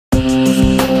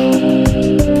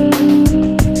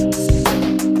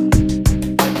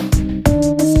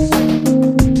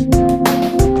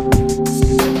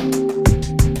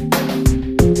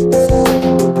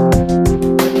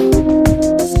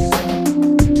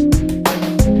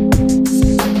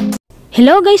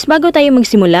Hello guys, bago tayo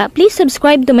magsimula, please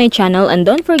subscribe to my channel and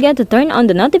don't forget to turn on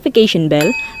the notification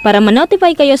bell para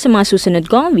ma-notify kayo sa mga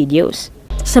susunod kong videos.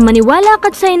 Sa maniwala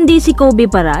kat sa hindi si Kobe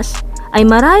Paras, ay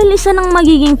marahil isa ng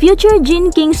magiging future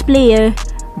Gin Kings player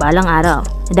balang araw.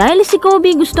 Dahil si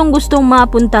Kobe gustong-gustong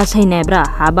mapunta sa Ginebra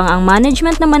habang ang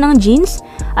management naman ng Gins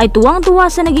ay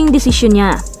tuwang-tuwa sa naging desisyon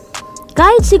niya.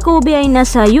 Kahit si Kobe ay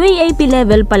nasa UAAP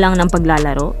level pa lang ng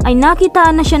paglalaro, ay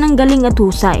nakitaan na siya ng galing at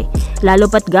husay, lalo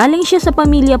pat galing siya sa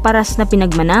pamilya Paras na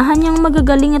pinagmanahan niyang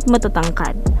magagaling at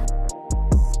matatangkad.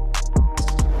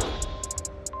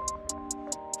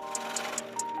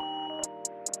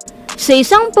 Sa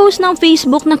isang post ng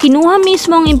Facebook na kinuha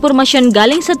mismo ang impormasyon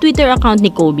galing sa Twitter account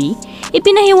ni Kobe,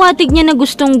 ipinahiwatig niya na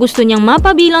gustong-gusto niyang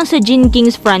mapabilang sa Gin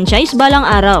Kings franchise balang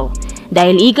araw.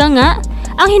 Dahil ika nga,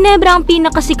 ang Ginebra ang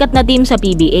pinakasikat na team sa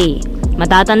PBA.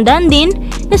 Matatandaan din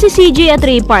na si CJ at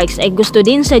Ray Parks ay gusto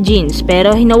din sa Gins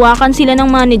pero hinawakan sila ng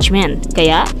management,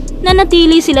 kaya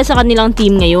nanatili sila sa kanilang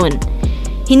team ngayon.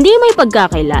 Hindi may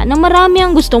pagkakaila na marami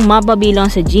ang gustong mapabilang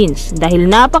sa Gins dahil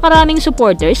napakaraming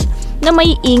supporters na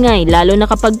may ingay lalo na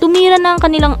kapag tumira na ang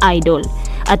kanilang idol.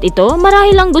 At ito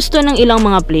marahil ang gusto ng ilang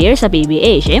mga player sa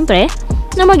PBA, syempre,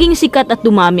 na maging sikat at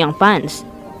dumami ang fans.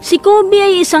 Si Kobe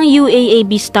ay isang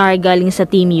UAAP star galing sa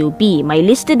Team UP, may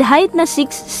listed height na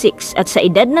 6'6" at sa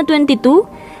edad na 22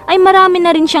 ay marami na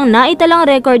rin siyang naitalang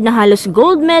record na halos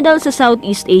gold medal sa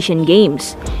Southeast Asian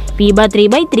Games, FIBA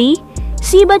 3x3,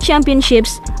 SIBA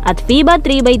Championships at FIBA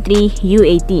 3x3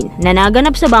 U18 na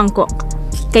naganap sa Bangkok.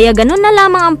 Kaya ganun na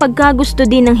lamang ang pagkagusto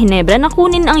din ng Ginebra na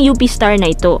kunin ang UP star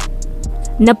na ito.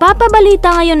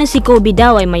 Napapabalita ngayon na si Kobe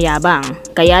daw ay mayabang,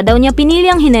 kaya daw niya pinili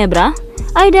ang Ginebra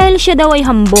ay dahil siya daw ay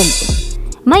hambog.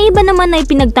 May iba naman na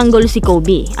ipinagtanggol si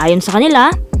Kobe. Ayon sa kanila,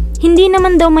 hindi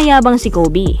naman daw mayabang si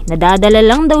Kobe. Nadadala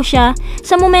lang daw siya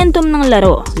sa momentum ng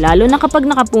laro, lalo na kapag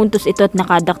nakapuntos ito at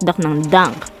nakadakdak ng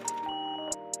dunk.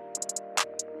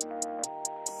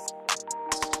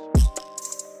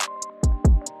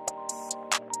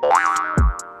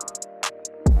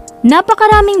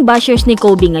 Napakaraming bashers ni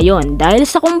Kobe ngayon dahil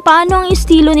sa kung paano ang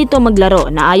estilo nito maglaro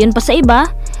na ayon pa sa iba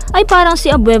ay parang si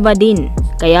Abueva din.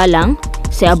 Kaya lang,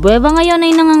 si Abueva ngayon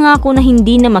ay nangangako na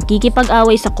hindi na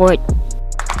makikipag-away sa court.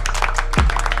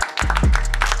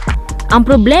 Ang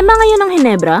problema ngayon ng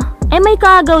Ginebra ay may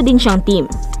kaagaw din siyang team.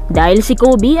 Dahil si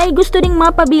Kobe ay gusto ding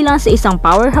mapabilang sa isang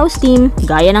powerhouse team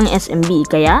gaya ng SMB,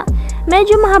 kaya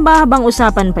medyo mahaba-habang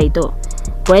usapan pa ito.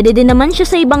 Pwede din naman siya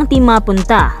sa ibang team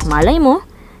mapunta, malay mo,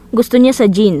 gusto niya sa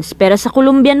Gins pero sa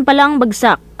Colombian pa lang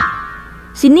bagsak.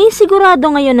 Sinisigurado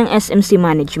ngayon ng SMC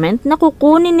Management na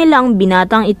kukunin nila ang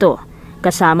Binatang ito,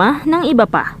 kasama ng iba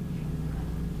pa.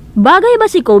 Bagay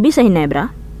ba si Kobe sa Ginebra?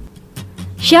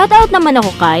 Shoutout naman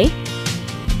ako kay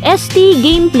ST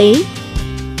Gameplay,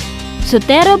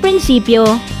 Sotero Principio,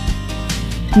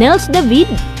 Nels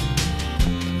David,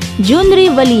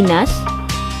 Junri Valinas,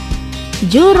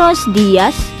 Juros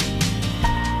Diaz,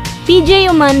 PJ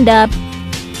Umandap,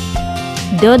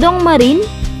 Dodong Marin,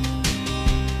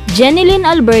 Jeneline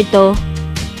Alberto,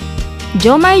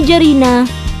 Jomar Jarina,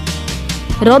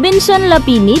 Robinson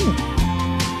Lapinid,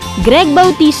 Greg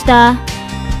Bautista,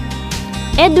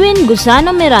 Edwin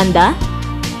Gusano Miranda,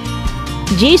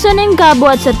 Jason M.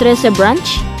 Cabo at sa Trece Branch,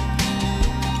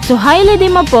 Suhaile de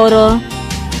Maporo,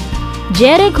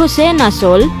 Jeric Jose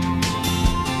Nasol,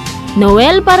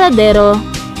 Noel Paradero,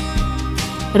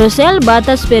 Rosel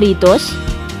Batas Peritos,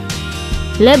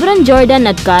 Lebron Jordan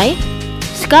at kay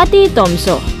Scotty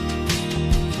Tomso.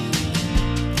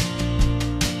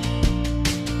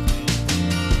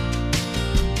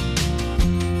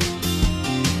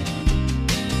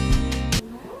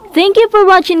 Thank you for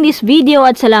watching this video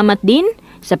at salamat din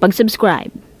sa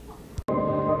pag-subscribe.